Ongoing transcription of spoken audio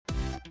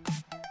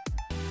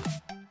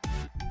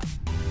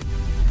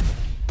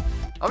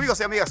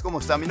Amigos y amigas, ¿cómo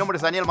están? Mi nombre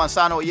es Daniel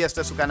Manzano y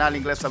este es su canal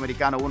Inglés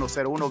Americano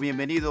 101.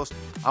 Bienvenidos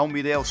a un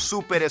video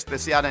súper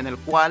especial en el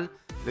cual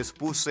les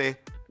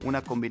puse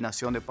una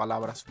combinación de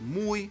palabras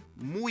muy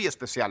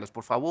especiales.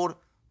 Por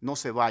favor, no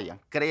se vayan.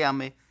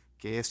 Créanme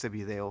que este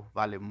video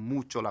vale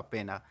mucho la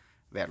pena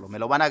verlo. Me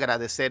lo van a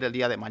agradecer el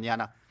día de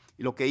mañana.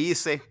 Y lo que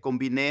hice,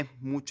 combiné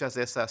muchas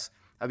de esas.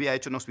 Había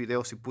hecho unos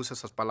videos y puse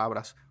esas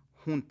palabras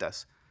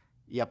juntas.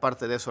 Y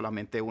aparte de eso,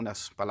 solamente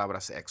unas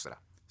palabras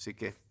extra. Así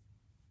que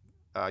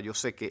yo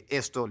sé que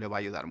esto le va a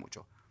ayudar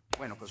mucho.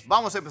 Bueno, pues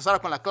vamos a empezar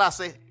con la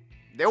clase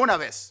de una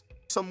vez.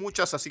 Son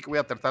muchas, así que voy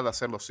a tratar de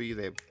hacerlo así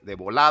de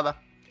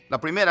volada. La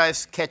primera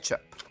es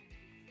ketchup.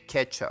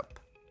 Ketchup.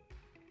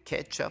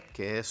 Ketchup,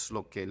 que es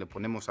lo que le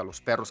ponemos a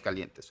los perros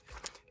calientes.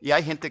 Y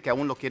hay gente que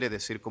aún lo quiere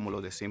decir como lo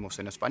decimos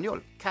en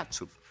español,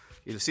 catsup.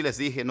 Y sí les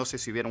dije, no sé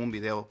si vieron un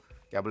video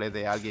que hablé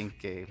de alguien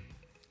que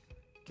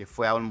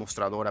fue a un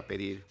mostrador a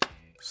pedir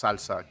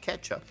salsa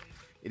ketchup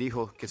y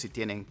dijo que si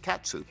tienen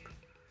catsup.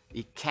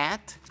 Y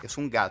cat es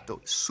un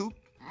gato, soup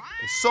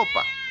es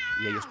sopa.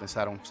 Y ellos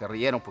pensaron, se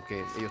rieron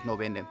porque ellos no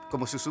venden,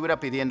 como si estuviera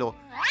pidiendo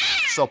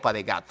sopa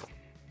de gato.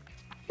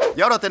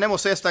 Y ahora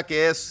tenemos esta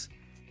que es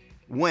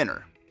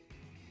winner.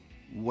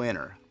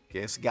 Winner,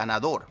 que es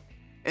ganador.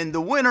 And the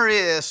winner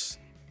is,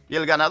 y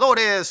el ganador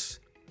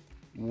es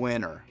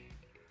winner.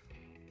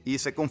 Y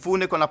se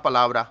confunde con la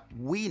palabra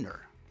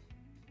winner.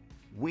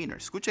 Winner.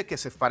 Escuche que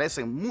se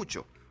parecen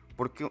mucho,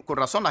 porque con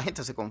razón la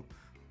gente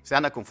se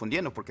anda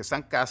confundiendo, porque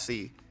están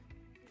casi...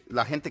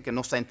 La gente que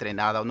no está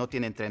entrenada o no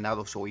tiene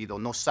entrenado su oído,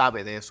 no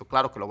sabe de eso,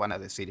 claro que lo van a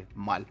decir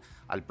mal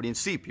al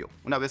principio.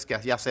 Una vez que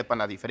ya sepan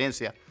la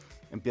diferencia,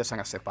 empiezan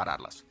a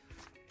separarlas.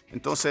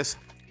 Entonces,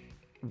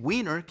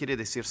 winner quiere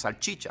decir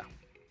salchicha.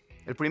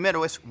 El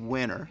primero es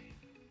winner,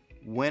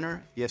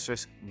 winner, y eso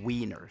es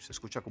wiener. Se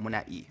escucha como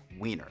una I,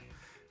 wiener.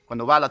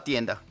 Cuando va a la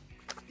tienda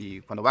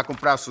y cuando va a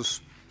comprar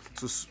sus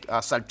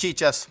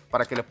salchichas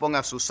para que le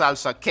ponga su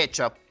salsa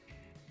ketchup,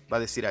 va a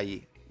decir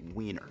ahí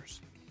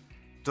wieners.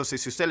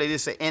 Entonces, si usted le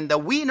dice, and the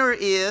wiener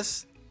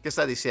is, ¿qué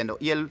está diciendo?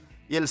 Y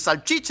el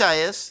salchicha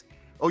es,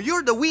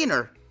 you're the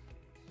wiener.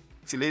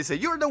 Si le dice,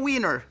 you're the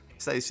wiener,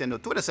 está diciendo,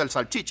 tú eres el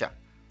salchicha.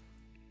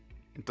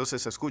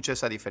 Entonces, escucha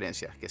esa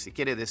diferencia, que si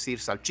quiere decir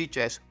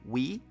salchicha es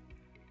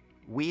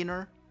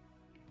wiener,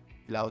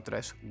 y la otra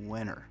es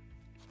winner.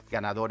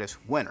 Ganador es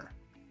winner.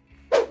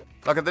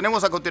 La que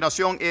tenemos a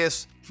continuación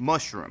es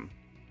mushroom.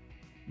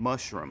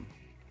 Mushroom.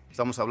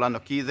 Estamos hablando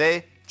aquí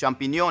de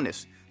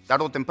champiñones.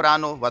 Tarde o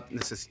temprano va a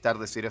necesitar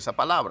decir esa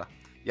palabra.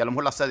 Y a lo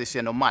mejor la está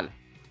diciendo mal.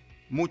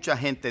 Mucha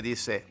gente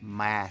dice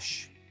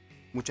mash.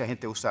 Mucha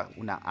gente usa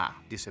una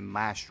A. Dice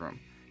mushroom.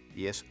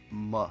 Y es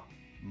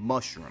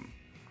mushroom.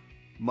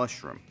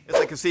 Mushroom.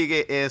 Esta que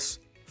sigue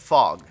es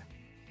fog.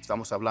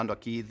 Estamos hablando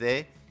aquí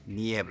de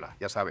niebla.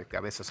 Ya sabe que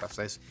a veces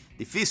es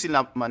difícil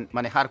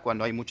manejar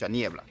cuando hay mucha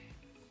niebla.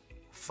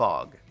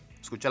 Fog.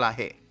 Escucha la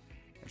G.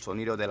 El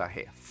sonido de la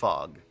G.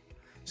 Fog.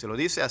 Si lo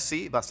dice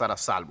así, va a estar a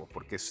salvo.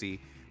 Porque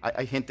si...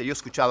 Hay gente, yo he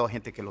escuchado a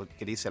gente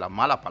que dice la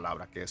mala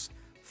palabra, que es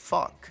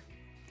fuck.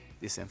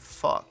 Dicen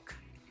fuck.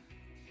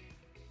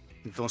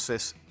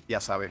 Entonces, ya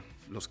sabe,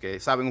 los que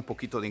saben un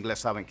poquito de inglés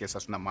saben que esa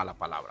es una mala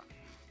palabra.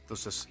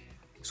 Entonces,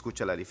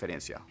 escucha la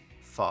diferencia.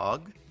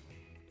 Fog,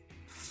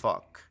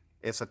 fuck.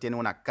 Esa tiene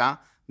una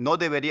K. No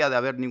debería de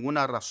haber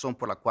ninguna razón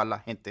por la cual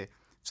la gente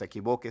se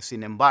equivoque.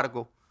 Sin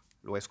embargo,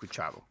 lo he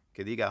escuchado.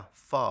 Que diga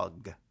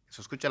fog.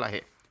 Se escucha la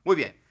G. Muy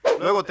bien.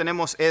 Luego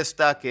tenemos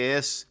esta que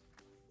es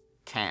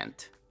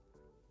can't.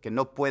 Que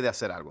no puede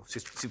hacer algo.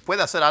 Si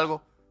puede hacer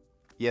algo,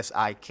 yes,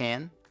 I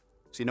can.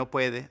 Si no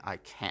puede, I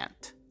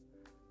can't.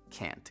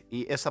 Can't.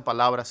 Y esa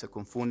palabra se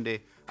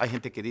confunde. Hay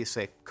gente que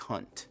dice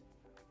cunt.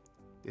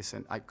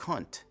 Dicen, I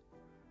can't.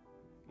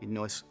 Y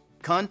no es.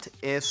 Cunt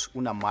es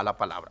una mala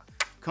palabra.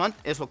 Cunt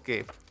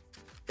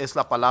es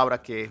la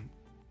palabra que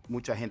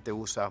mucha gente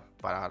usa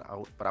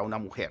para una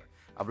mujer.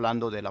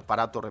 Hablando del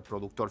aparato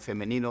reproductor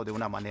femenino de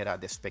una manera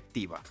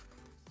despectiva.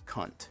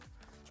 Cunt.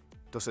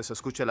 Entonces,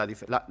 escucha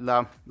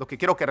lo que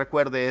quiero que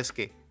recuerde es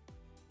que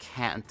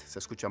can't se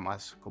escucha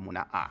más como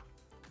una A.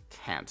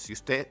 Can't. Si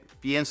usted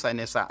piensa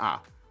en esa A,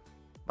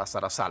 va a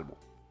estar a salvo.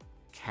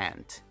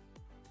 Can't.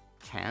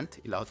 Can't.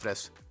 Y la otra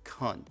es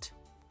cunt.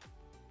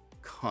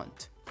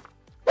 Cunt.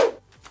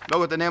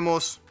 Luego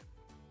tenemos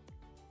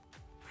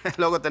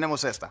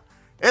esta.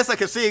 Esta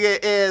que sigue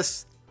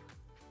es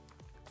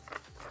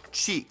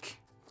cheek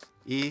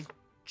y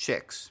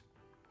checks.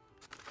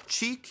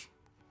 Cheek,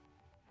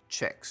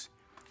 checks.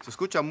 Se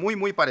escucha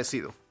muy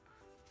parecido.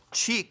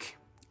 Cheek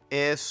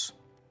es,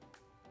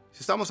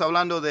 si estamos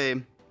hablando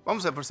de,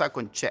 vamos a empezar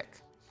con check.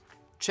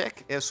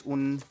 Check es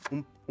un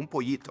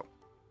pollito.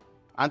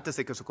 Antes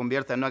de que se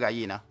convierta en una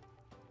gallina,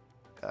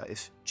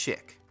 es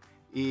check.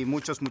 Y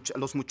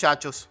los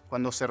muchachos,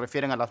 cuando se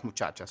refieren a las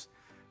muchachas,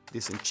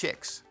 dicen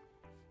chicks.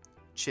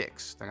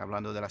 Chicks. Están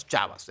hablando de las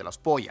chavas, de las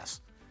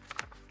pollas.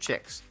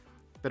 Chicks.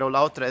 Pero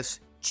la otra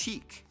es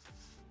cheek.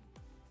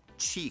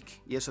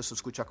 Cheek. Y eso se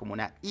escucha como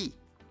una I.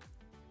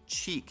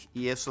 Cheek.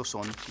 Y eso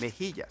son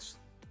mejillas.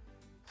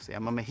 Se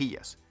llama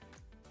mejillas.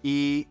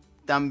 Y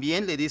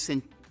también le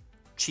dicen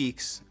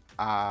cheeks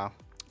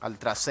al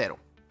trasero.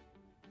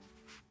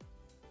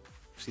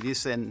 Si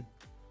dicen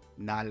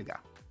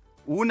nalga.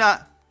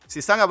 Si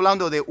están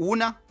hablando de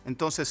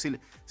entonces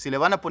si le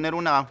van a poner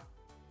una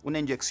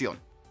inyección,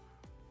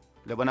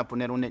 le van a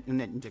poner una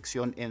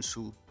inyección en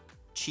su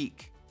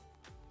cheek.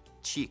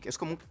 Cheek,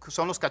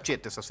 son los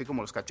cachetes, así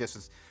como los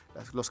cachetes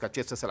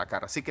de la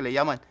cara. Así que le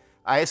llaman,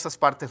 a esas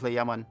partes le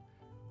llaman,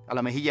 a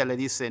la mejilla le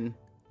dicen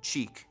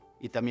cheek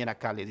y también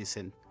acá le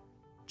dicen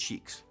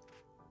cheeks.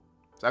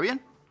 ¿Está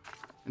bien?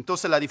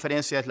 Entonces la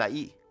diferencia es la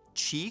I.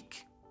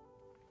 Cheek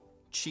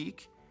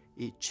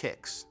y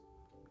checks.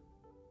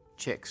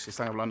 Checks, si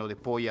están hablando de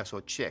pollas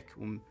o check,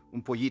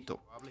 un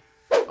pollito.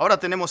 Ahora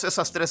tenemos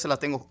esas tres, se las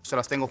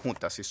tengo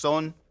juntas. Si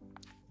son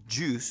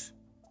juice,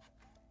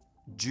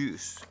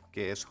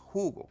 que es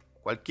jugo,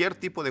 cualquier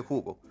tipo de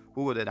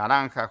jugo de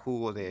naranja,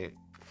 jugo de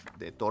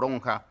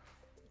toronja,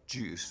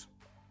 juice.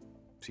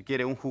 Si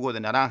quiere un jugo de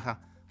naranja,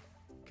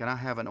 can I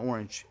have an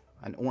orange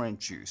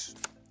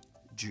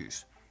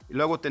juice? Y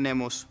luego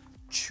tenemos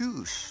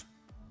choose,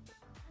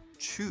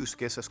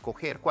 que es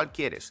escoger. ¿Cuál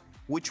quieres?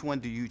 Which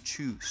one do you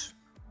choose?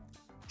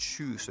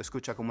 Choose, se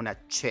escucha como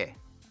una che,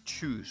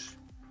 choose.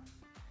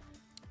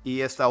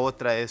 Y esta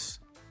otra es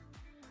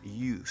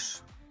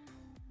use,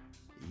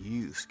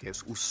 que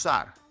es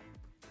usar.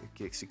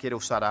 Que si quiere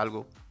usar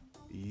algo,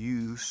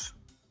 use,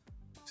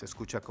 se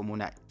escucha como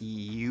una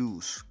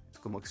use,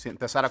 como si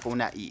empezara con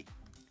una i.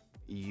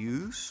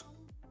 Use,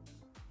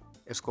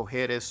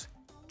 escoger es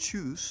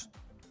choose,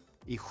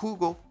 y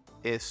jugo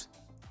es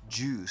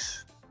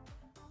juice,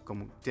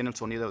 como tiene el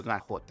sonido de una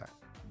J,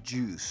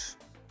 juice.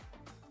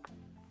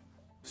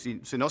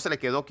 Si no se le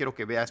quedó, quiero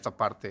que vea esta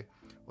parte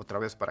otra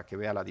vez para que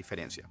vea la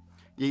diferencia.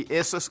 Y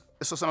esas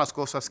son las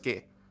cosas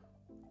que,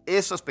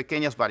 esas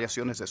pequeñas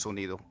variaciones de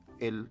sonido,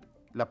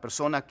 la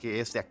persona que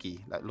es de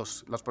aquí,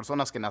 las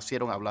personas que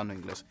nacieron hablando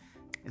inglés,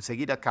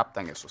 enseguida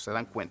captan eso, se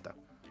dan cuenta.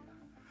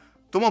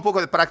 Toma un poco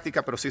de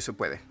práctica, pero sí se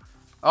puede.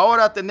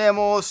 Ahora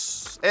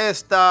tenemos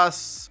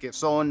estas que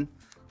son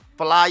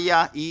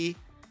playa y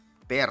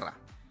perra.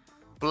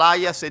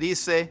 Playa se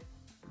dice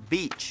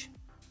beach.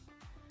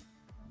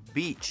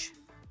 Beach.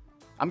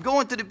 I'm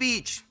going to the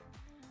beach.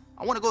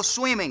 I want to go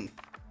swimming.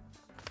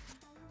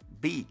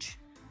 Beach.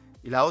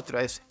 Y la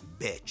otra es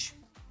bitch.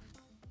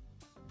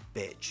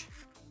 Bitch.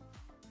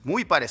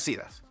 Muy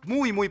parecidas.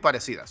 Muy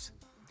parecidas.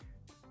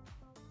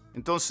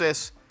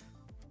 Entonces,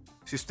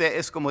 si usted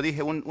es como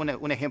dije,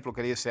 un ejemplo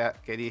que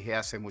dije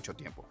hace mucho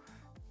tiempo.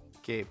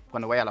 Que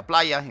cuando vaya a la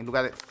playa, en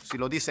lugar de, si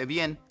lo dice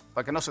bien,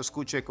 para que no se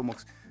escuche como,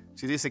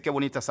 si dice qué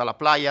bonita está la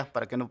playa,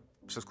 para que no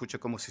se escuche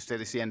como si esté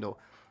diciendo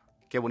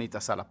qué bonita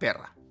está la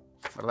perra.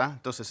 ¿Verdad?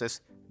 Entonces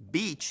es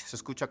beach, se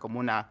escucha como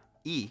una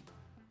I.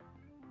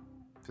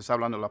 Se está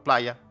hablando de la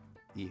playa.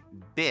 Y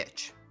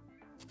bitch.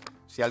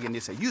 Si alguien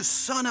dice, you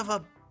son of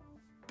a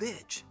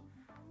bitch.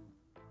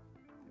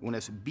 Una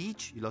es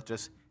beach y la otra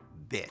es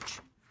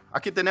bitch.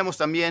 Aquí tenemos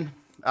también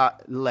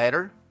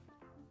letter.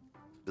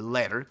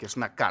 Letter, que es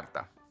una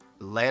carta.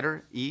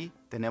 Letter y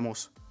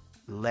tenemos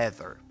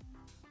leather.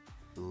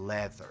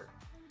 Leather.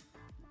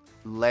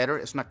 Letter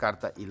es una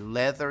carta y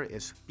leather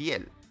es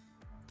piel.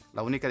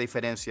 La única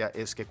diferencia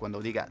es que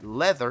cuando diga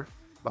leather,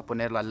 va a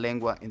poner la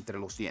lengua entre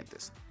los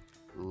dientes.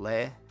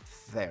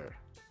 Leather.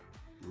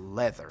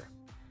 Leather.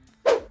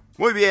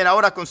 Muy bien,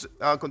 ahora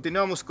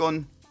continuamos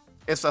con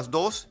estas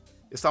dos.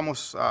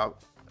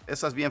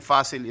 Esta es bien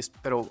fácil,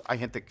 pero hay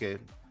gente que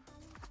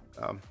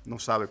no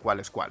sabe cuál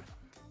es cuál.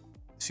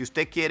 Si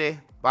usted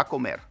quiere, va a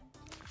comer.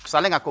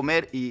 Salen a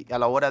comer y a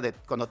la hora de,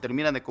 cuando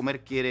terminan de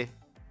comer, quiere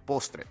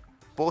postre.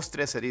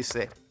 Postre se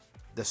dice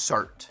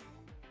dessert.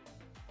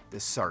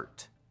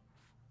 Dessert.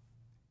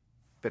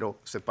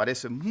 Pero se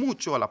parece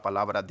mucho a la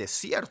palabra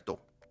desierto.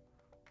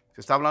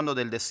 Se está hablando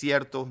del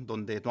desierto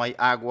donde no hay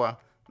agua,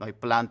 no hay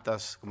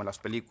plantas, como en las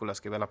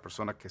películas que ve a la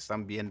persona que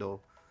están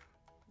viendo,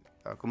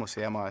 ¿cómo se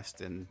llama?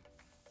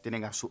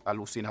 Tienen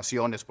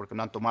alucinaciones porque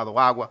no han tomado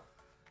agua,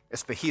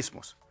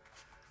 espejismos.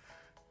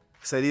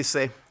 Se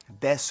dice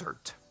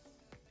desert.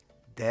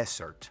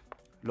 Desert.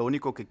 Lo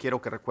único que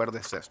quiero que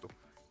recuerdes es esto,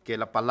 que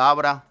la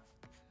palabra,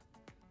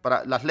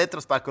 para las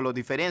letras, para que lo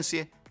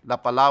diferencie,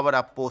 la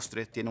palabra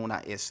postre tiene una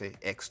S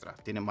extra,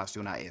 tiene más de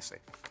una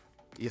S.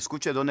 Y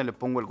escuche dónde le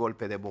pongo el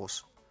golpe de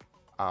voz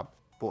a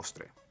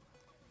postre.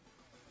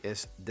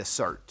 Es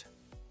dessert.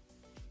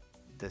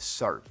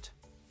 Dessert.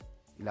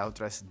 Y la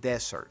otra es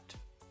desert.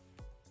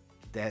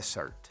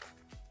 Desert.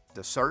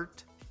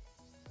 Dessert.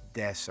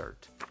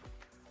 Desert.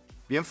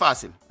 Bien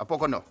fácil, ¿a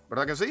poco no?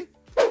 ¿Verdad que sí?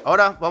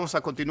 Ahora vamos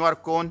a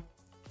continuar con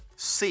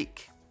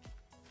seek.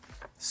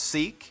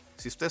 Seek,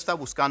 si usted está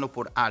buscando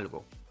por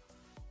algo.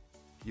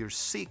 You're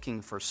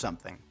seeking for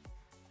something.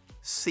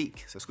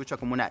 Seek, se escucha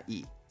como una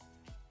I.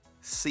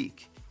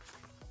 Seek.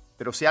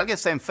 Pero si alguien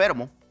está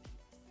enfermo,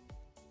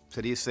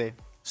 se dice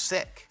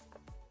sick.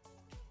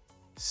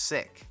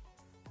 Sick.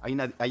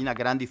 Hay una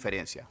gran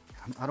diferencia.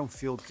 I don't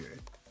feel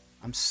good.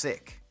 I'm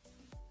sick.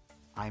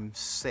 I'm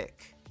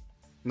sick.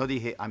 No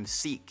dije I'm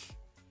sick.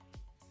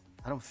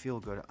 I don't feel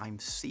good. I'm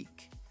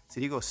sick. Si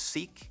digo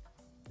sick,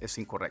 es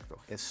incorrecto.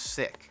 Es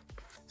sick.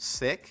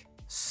 Sick,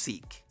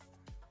 seek.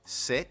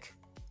 Sick,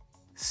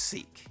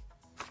 seek.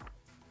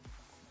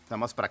 Nada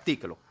más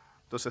practíquelo.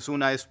 Entonces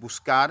una es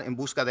buscar, en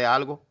busca de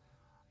algo,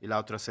 y la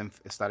otra es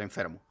estar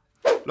enfermo.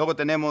 Luego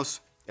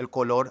tenemos el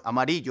color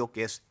amarillo,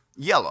 que es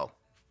yellow.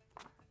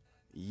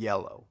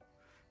 Yellow.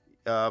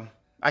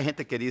 Hay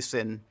gente que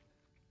dicen,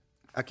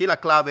 aquí la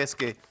clave es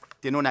que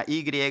tiene una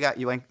Y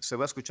y se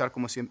va a escuchar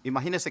como si,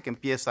 imagínese que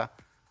empieza,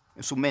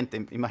 en su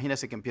mente,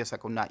 imagínese que empieza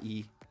con una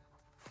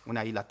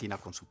I latina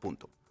con su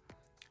punto.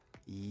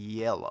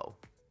 Yellow.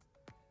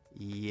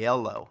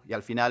 Yellow. Y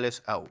al final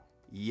es O.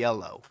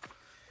 Yellow.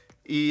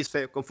 Y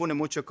se confunde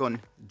mucho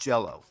con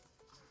jello.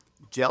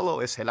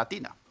 Jello es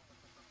gelatina.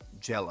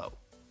 Jello.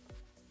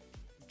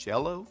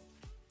 Jello.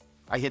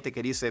 Hay gente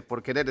que dice,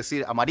 por querer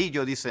decir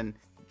amarillo, dicen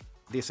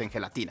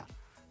gelatina.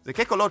 ¿De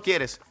qué color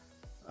quieres?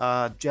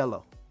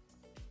 Jello.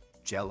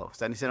 Jello.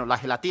 Están diciendo la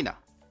gelatina.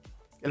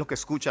 Es lo que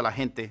escucha la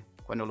gente.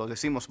 Cuando lo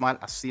decimos mal,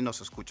 así nos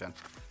escuchan.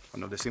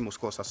 Cuando decimos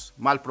cosas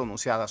mal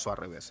pronunciadas o al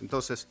revés.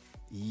 Entonces,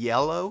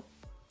 yellow,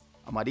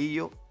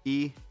 amarillo,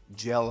 y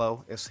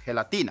jello es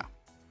gelatina.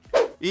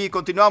 Y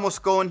continuamos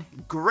con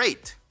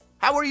great.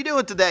 How are you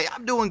doing today?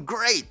 I'm doing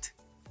great.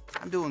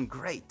 I'm doing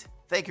great.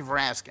 Thank you for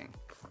asking.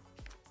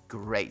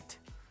 Great.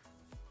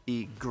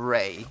 Y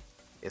gray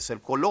es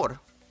el color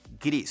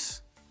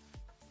gris.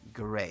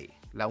 Gray.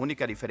 La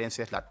única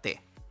diferencia es la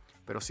T.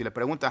 Pero si le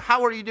preguntan,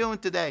 how are you doing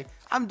today?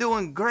 I'm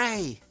doing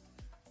gray.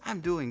 I'm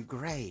doing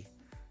gray.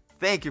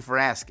 Thank you for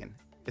asking.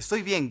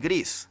 Estoy bien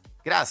gris.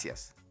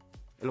 Gracias.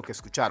 Es lo que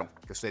escucharon,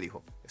 que usted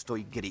dijo.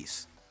 Estoy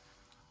gris.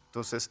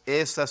 Entonces,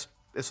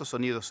 esos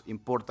sonidos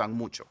importan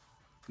mucho.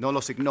 No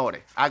los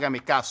ignore.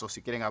 Hágame caso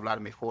si quieren hablar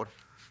mejor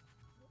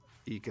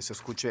y que se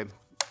escuche,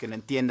 que lo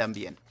entiendan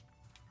bien.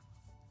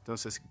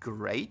 Entonces,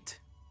 great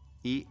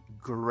y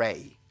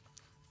gray.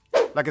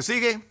 La que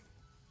sigue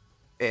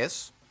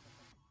es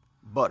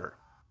butter.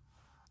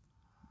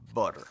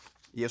 Butter.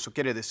 Y eso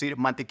quiere decir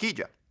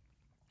mantequilla.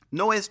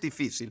 No es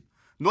difícil.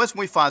 No es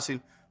muy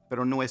fácil,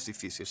 pero no es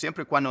difícil.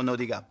 Siempre y cuando no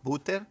diga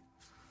butter,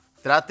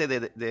 trate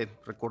de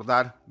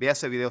recordar. Vea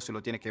ese video si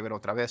lo tiene que ver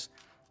otra vez.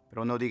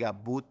 Pero no diga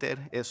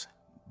butter, es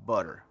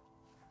butter.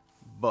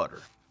 Butter.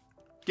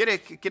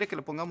 ¿Quiere que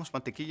le pongamos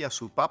mantequilla a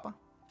su papa?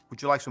 Would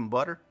you like some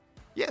butter?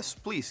 Yes,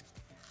 please.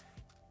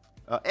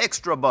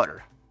 Extra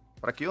butter.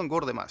 Para que yo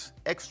engorde más.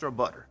 Extra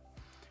butter.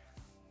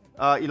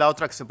 Y la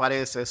otra que se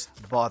parece es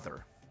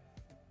bother.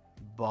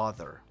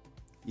 Bother.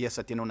 Y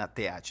esa tiene una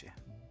TH.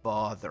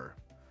 Bother.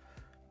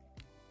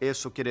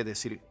 Eso quiere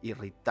decir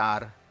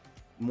irritar,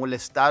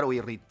 molestar o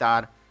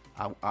irritar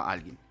a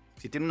alguien.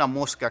 Si tiene una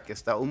mosca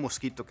un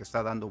mosquito que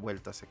está dando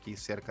vueltas aquí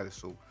cerca de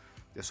su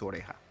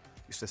oreja,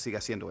 y usted sigue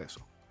haciendo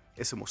eso,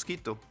 ese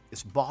mosquito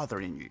is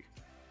bothering you.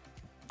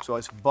 So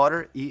es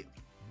butter y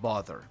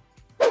bother.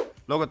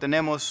 Luego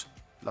tenemos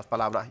las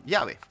palabras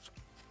llave.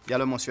 Ya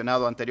lo he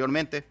mencionado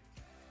anteriormente.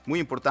 Muy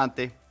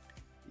importante.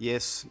 Y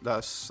es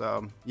las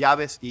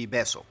llaves y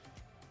beso.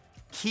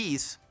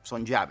 Keys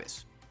son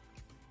llaves.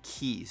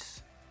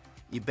 Keys.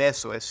 Y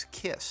beso es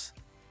kiss.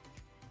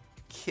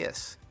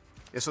 Kiss.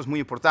 Eso es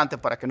muy importante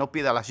para que no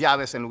pida las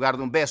llaves en lugar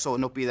de un beso o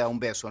no pida un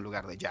beso en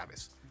lugar de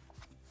llaves.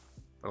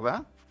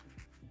 ¿Verdad?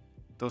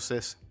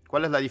 Entonces,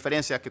 ¿cuál es la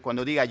diferencia? Que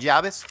cuando diga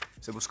llaves,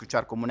 se va a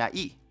escuchar como una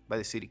I. Va a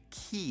decir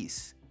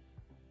keys.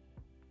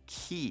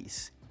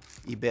 Keys.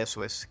 Y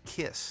beso es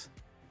kiss.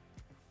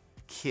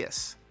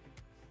 Kiss.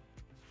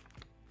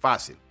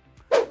 Fácil.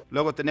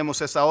 Luego tenemos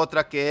esa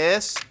otra que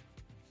es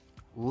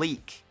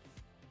leak.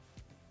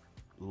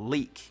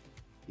 Leak.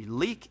 Y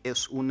leak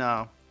es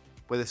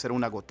puede ser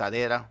una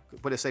gotadera,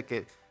 puede ser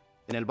que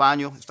en el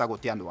baño está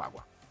goteando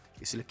agua.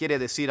 Y si le quiere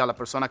decir a la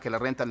persona que le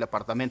renta el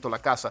departamento o la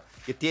casa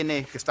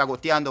que está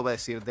goteando, va a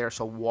decir there's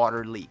a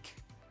water leak.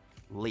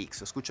 Leak.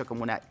 Se escucha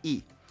como una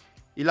I.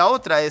 Y la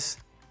otra es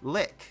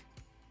lick.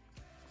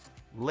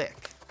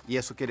 Lick. Y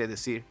eso quiere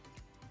decir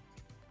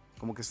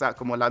como que está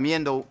como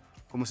lamiendo,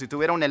 como si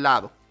tuviera un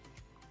helado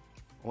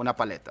o una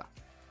paleta.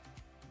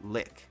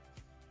 Lick.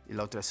 Y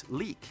la otra es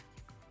leak.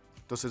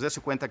 Entonces,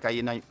 dése cuenta que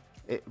ahí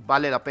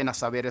vale la pena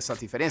saber esas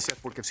diferencias,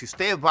 porque si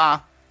usted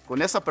va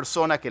con esa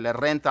persona que le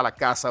renta la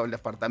casa o el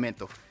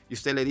departamento y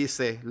usted le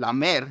dice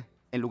lamer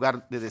en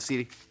lugar de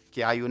decir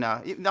que hay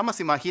una... Nada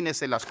más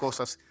imagínese las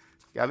cosas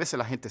que a veces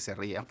la gente se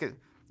ríe, aunque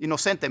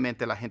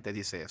inocentemente la gente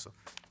dice eso.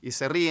 Y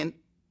se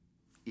ríen,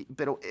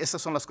 pero esas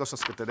son las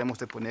cosas que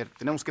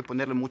tenemos que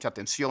ponerle mucha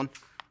atención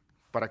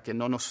para que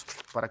no nos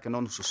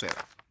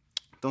suceda.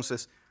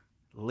 Entonces,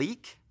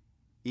 leak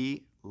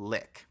y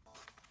lick.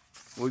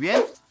 Muy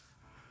bien.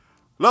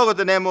 Luego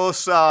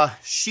tenemos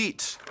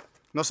sheets.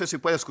 No sé si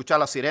puede escuchar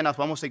las sirenas.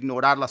 Vamos a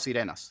ignorar las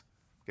sirenas.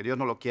 Que Dios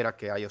no lo quiera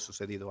que haya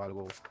sucedido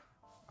algo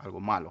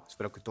malo.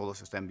 Espero que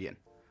todos estén bien.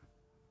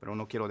 Pero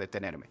no quiero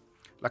detenerme.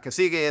 La que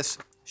sigue es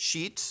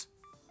sheets.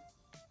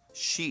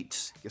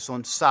 Sheets, que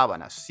son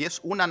sábanas. Si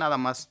es una nada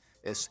más,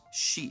 es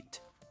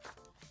sheet.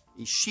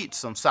 Y sheets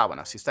son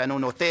sábanas. Si está en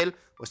un hotel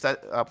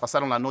o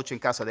pasaron la noche en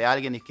casa de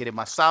alguien y quiere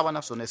más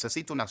sábanas o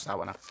necesita una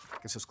sábana,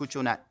 que se escuche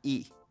una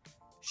I.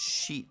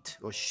 sheet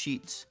o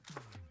sheets.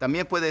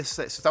 También puede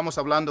ser, si estamos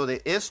hablando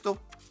de esto,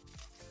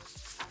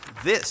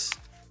 this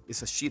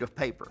is a sheet of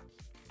paper.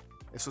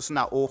 Eso es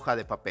una hoja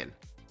de papel.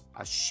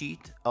 A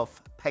sheet of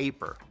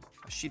paper.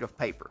 A sheet of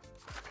paper.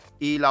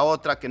 Y la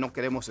otra que no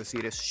queremos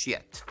decir es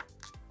shit.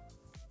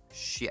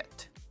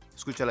 Shit.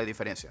 Escucha la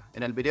diferencia.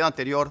 En el video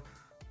anterior,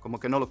 como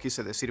que no lo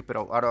quise decir,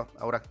 pero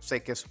ahora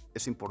sé que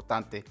es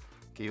importante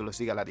que yo les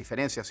diga la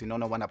diferencia, si no,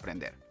 no van a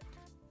aprender.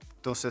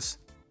 Entonces,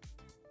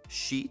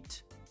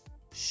 sheet,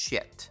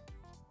 shit.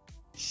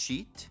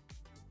 Sheet,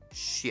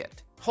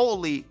 shit.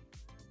 Holy,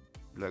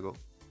 luego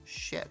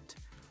shit.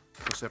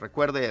 Entonces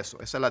recuerde eso,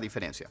 esa es la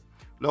diferencia.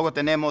 Luego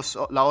tenemos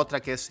la otra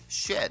que es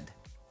shed.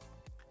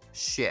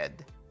 Shed.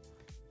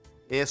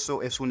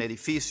 Eso es un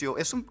edificio,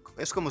 es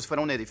como si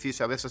fuera un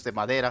edificio, a veces de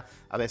madera,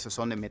 a veces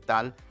son de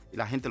metal, y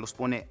la gente los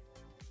pone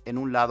en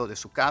un lado de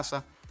su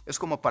casa. Es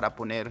como para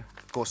poner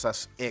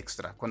cosas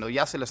extra. Cuando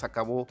ya se les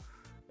acabó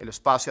el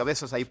espacio, a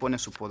veces ahí ponen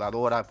su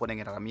podadora, ponen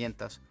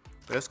herramientas,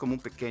 pero es como un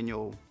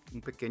pequeño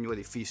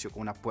edificio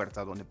con una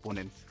puerta donde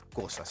ponen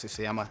cosas, y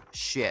se llama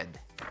shed.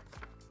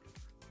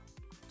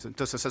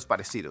 Entonces es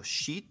parecido.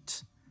 Sheet,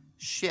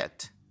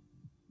 shit,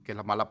 que es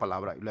la mala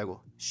palabra, y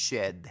luego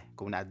shed,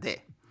 con una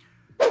D.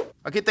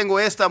 Aquí tengo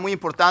esta muy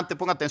importante,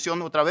 ponga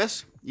atención otra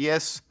vez, y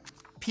es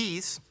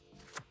peace.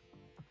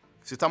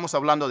 Si estamos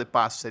hablando de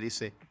paz, se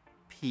dice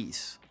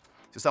peace.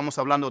 Si estamos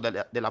hablando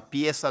de la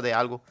pieza de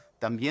algo,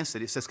 también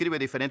se escribe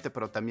diferente,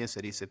 pero también se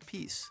dice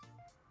peace.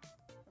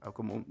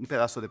 Como un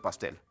pedazo de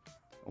pastel,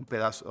 un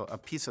pedazo, a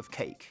piece of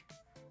cake.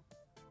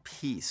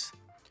 Peace.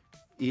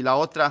 Y la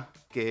otra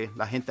que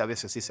la gente a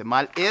veces dice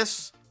mal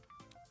es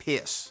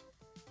piss.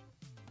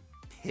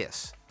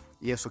 Piss.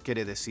 Y eso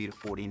quiere decir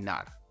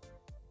orinar.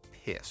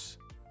 Piss.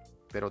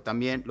 Pero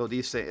también lo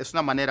dice, es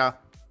una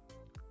manera,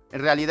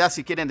 en realidad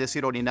si quieren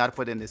decir orinar,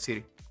 pueden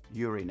decir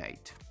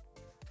urinate.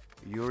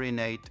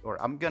 Urinate, or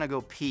I'm gonna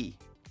go pee.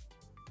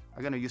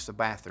 I'm gonna use the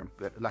bathroom.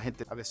 Pero la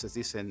gente a veces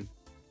dicen,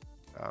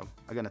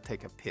 I'm gonna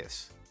take a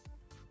piss.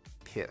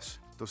 Piss.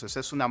 Entonces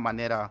es una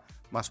manera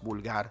más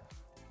vulgar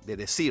de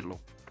decirlo.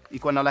 Y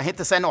cuando la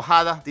gente está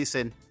enojada,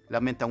 dicen,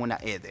 lamentan una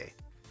ed.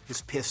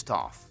 He's pissed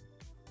off.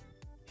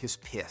 He's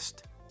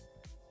pissed.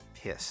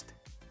 Pissed.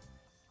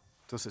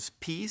 Entonces,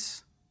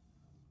 peace,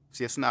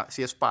 si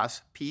es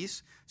paz,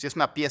 peace. Si es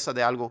una pieza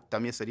de algo,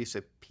 también se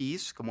dice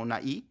peace, como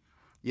una I.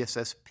 Y esa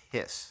es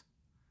piss.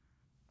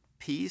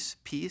 Peace,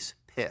 peace,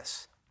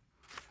 piss.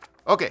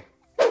 Ok.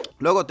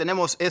 Luego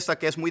tenemos esta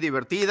que es muy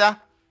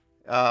divertida.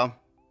 A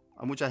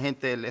mucha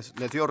gente les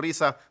dio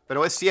risa,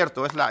 pero es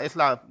cierto,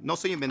 no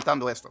estoy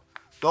inventando esto.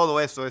 Todo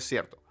esto es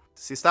cierto.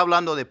 Si está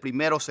hablando de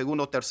primero,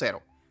 segundo,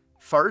 tercero.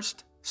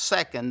 First,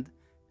 second,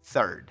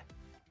 third.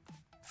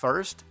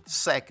 First,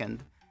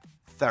 second,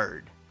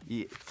 third.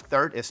 Y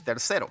third es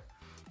tercero.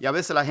 Y a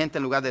veces la gente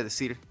en lugar de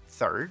decir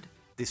third,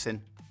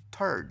 dicen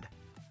third.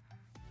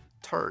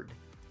 Third.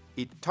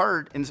 Y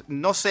third,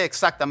 no sé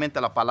exactamente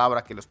la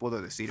palabra que les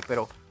puedo decir,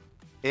 pero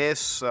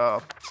es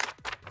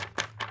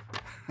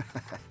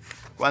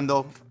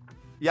cuando,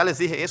 ya les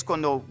dije, es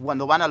cuando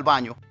van al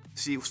baño.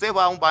 Si usted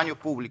va a un baño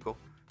público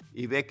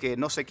y ve que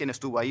no sé quién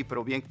estuvo ahí,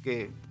 pero bien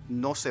que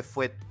no se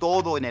fue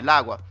todo en el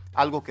agua,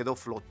 algo quedó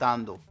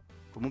flotando,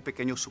 como un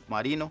pequeño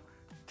submarino,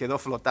 quedó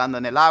flotando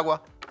en el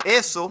agua.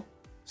 Eso,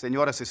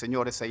 señoras y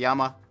señores, se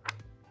llama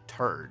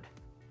turd.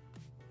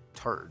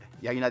 Turd.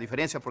 Y hay una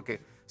diferencia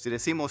porque si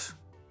decimos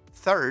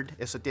third,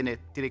 eso tiene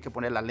que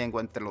poner la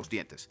lengua entre los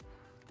dientes.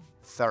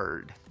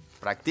 Third.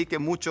 Practique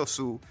mucho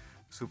su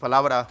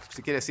palabra,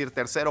 si quiere decir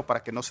tercero,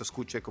 para que no se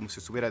escuche como si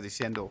estuviera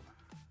diciendo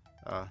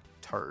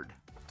third.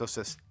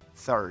 Entonces,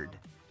 third.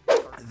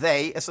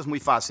 They, eso es muy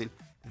fácil.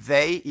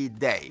 They y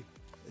they.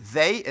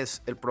 They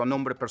es el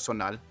pronombre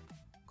personal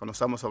cuando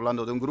estamos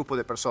hablando de un grupo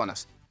de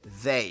personas.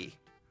 They.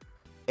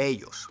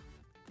 Ellos.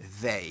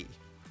 They.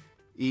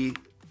 Y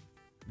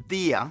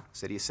día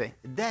se dice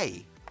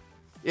day.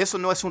 Eso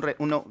no es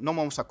no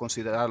vamos a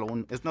considerarlo,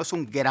 no es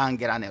un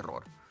gran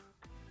error.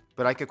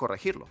 Pero hay que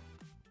corregirlo.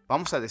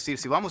 Vamos a decir,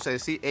 si vamos a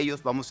decir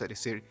ellos, vamos a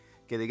decir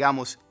que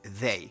digamos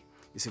they.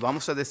 Y si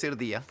vamos a decir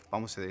día,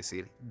 vamos a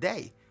decir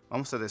day.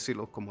 Vamos a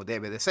decirlo como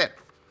debe de ser.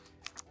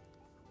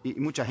 Y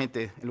mucha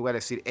gente, en lugar de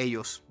decir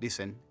ellos,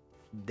 dicen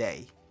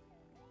they.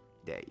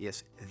 They. Y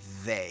es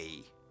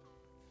they.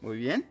 Muy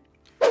bien.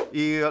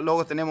 Y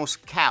luego tenemos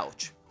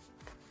couch.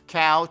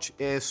 Couch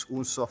es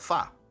un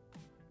sofá.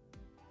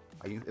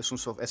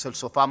 Es el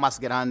sofá más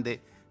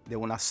grande de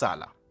una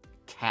sala.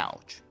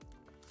 Couch.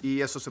 Y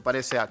eso se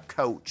parece a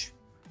coach.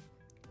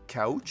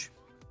 Coach.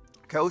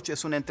 Coach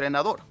es un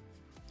entrenador.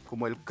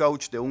 Como el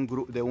coach de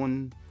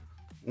un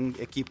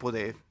equipo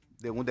de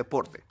un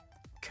deporte.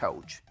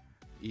 Coach.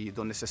 Y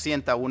donde se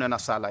sienta uno en la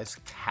sala es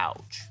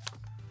couch.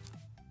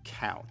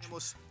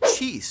 Couch.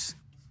 Cheese.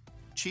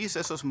 Cheese,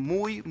 eso es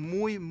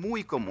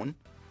muy común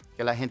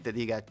que la gente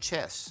diga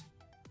chess.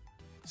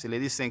 Si le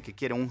dicen que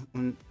quieren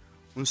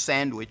un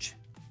sándwich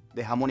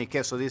de jamón y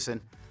queso,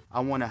 dicen I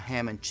want a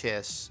ham and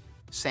cheese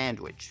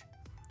sandwich.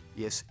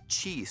 Y es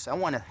cheese. I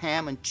want a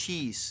ham and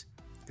cheese.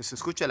 Que se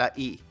escucha la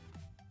I.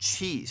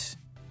 Cheese.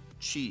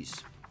 cheese.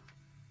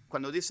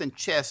 Cuando dicen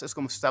chess es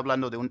como si está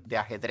hablando de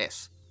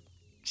ajedrez.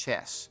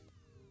 Chess.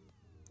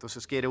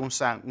 Entonces quiere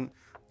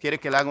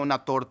que le haga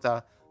una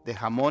torta de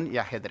jamón y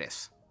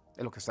ajedrez.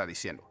 Es lo que está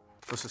diciendo.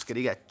 Entonces que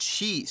diga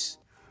cheese.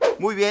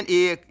 Muy bien,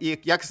 y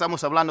ya que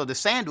estamos hablando de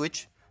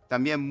sandwich,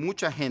 también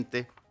mucha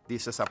gente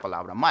dice esa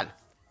palabra mal.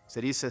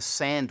 Se dice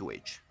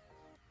sandwich.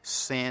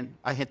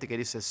 Hay gente que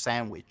dice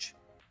sandwich.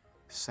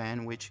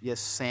 Sandwich, y es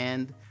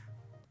sand.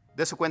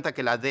 Dese cuenta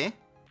que la D,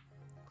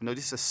 cuando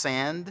dice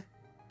sand,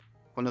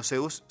 cuando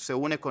se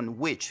une con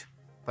which,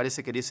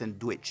 parece que dicen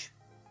dwich.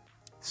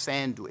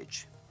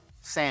 Sandwich.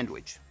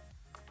 Sandwich.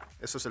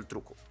 Eso es el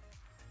truco.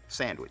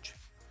 Sandwich.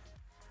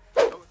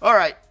 All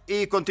right.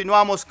 Y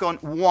continuamos con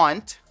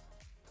want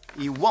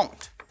y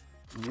won't.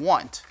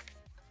 Want.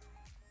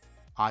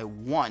 I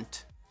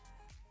want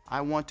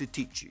to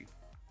teach you.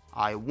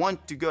 I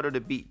want to go to the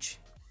beach.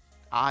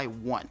 I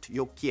want.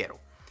 Yo quiero.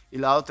 Y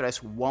la otra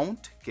es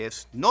won't, que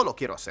es no lo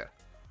quiero hacer.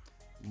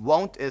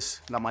 Won't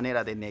es la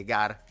manera de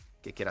negar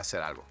que quiere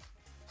hacer algo.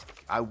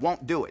 I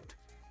won't do it.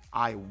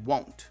 I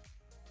won't.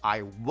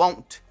 I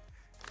won't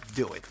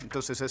do it.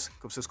 Entonces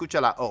se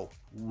escucha la O.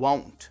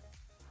 Won't.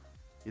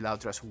 Y la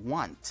otra es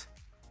want.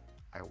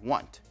 I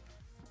want.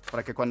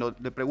 Para que cuando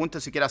le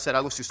pregunten si quiere hacer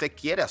algo, si usted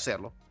quiere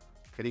hacerlo,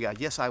 que diga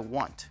yes, I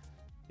want.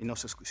 Y no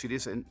si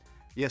dicen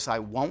yes, I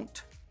won't,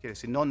 quiere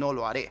decir no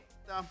lo haré.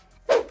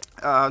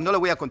 No le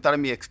voy a contar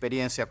mi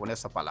experiencia con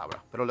esta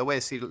palabra, pero le voy a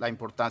decir la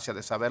importancia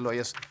de saberlo y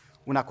es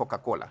una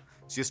Coca-Cola.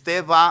 Si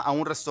usted va a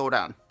un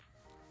restaurante,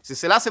 si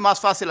se le hace más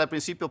fácil al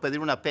principio pedir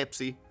una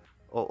Pepsi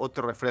o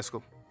otro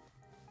refresco,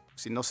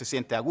 si no se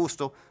siente a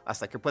gusto,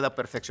 hasta que pueda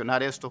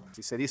perfeccionar esto,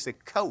 si se dice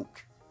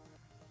Coke,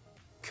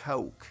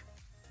 Coke,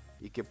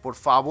 y que por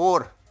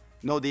favor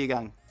no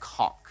digan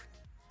Coke.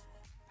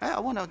 I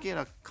want to get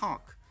a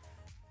Coke,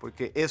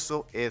 porque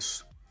eso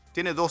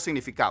tiene dos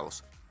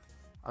significados.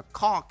 A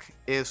cock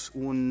es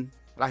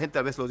la gente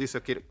a veces lo dice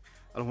aquí,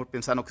 a lo mejor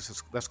pensando que se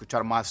va a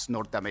escuchar más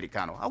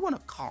norteamericano. I want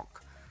a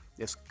cock.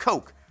 Es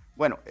Coke.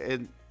 Bueno,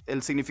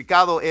 el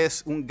significado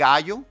es un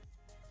gallo,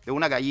 de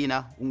una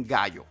gallina, un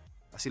gallo.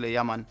 Así le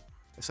llaman,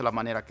 esa es la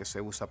manera que se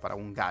usa para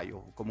un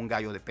gallo, como un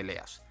gallo de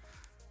peleas.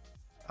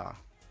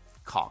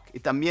 Cock.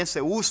 Y también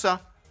se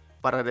usa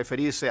para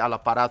referirse al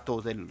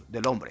aparato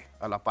del hombre,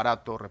 al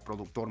aparato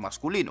reproductor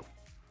masculino.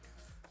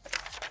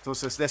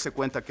 Entonces, dése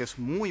cuenta que es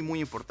muy, muy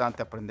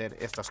importante aprender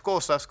estas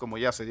cosas, como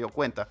ya se dio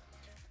cuenta.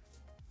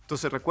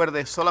 Entonces,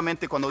 recuerde,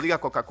 solamente cuando diga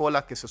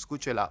Coca-Cola, que se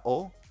escuche la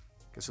O,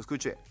 que se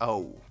escuche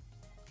O.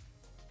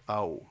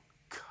 O.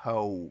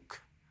 Coke.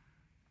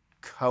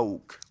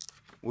 Coke.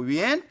 Muy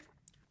bien.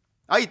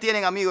 Ahí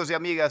tienen, amigos y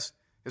amigas.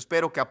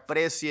 Espero que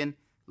aprecien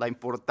la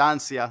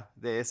importancia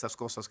de esas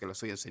cosas que les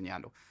estoy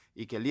enseñando.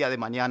 Y que el día de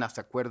mañana se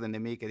acuerden de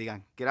mí, que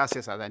digan,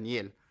 gracias a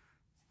Daniel,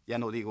 ya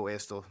no digo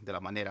esto de la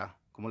manera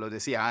como lo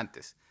decía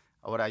antes.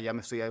 Ahora ya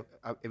me estoy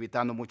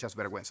evitando muchas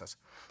vergüenzas.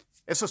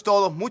 Eso es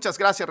todo. Muchas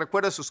gracias.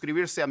 Recuerde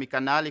suscribirse a mi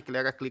canal y que le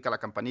haga clic a la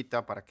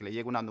campanita para que le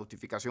llegue una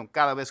notificación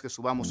cada vez que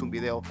subamos un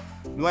video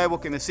nuevo.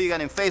 Que me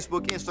sigan en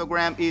Facebook,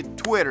 Instagram y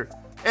Twitter.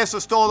 Eso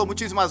es todo.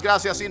 Muchísimas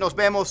gracias y nos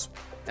vemos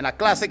en la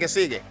clase que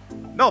sigue.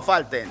 No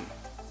falten.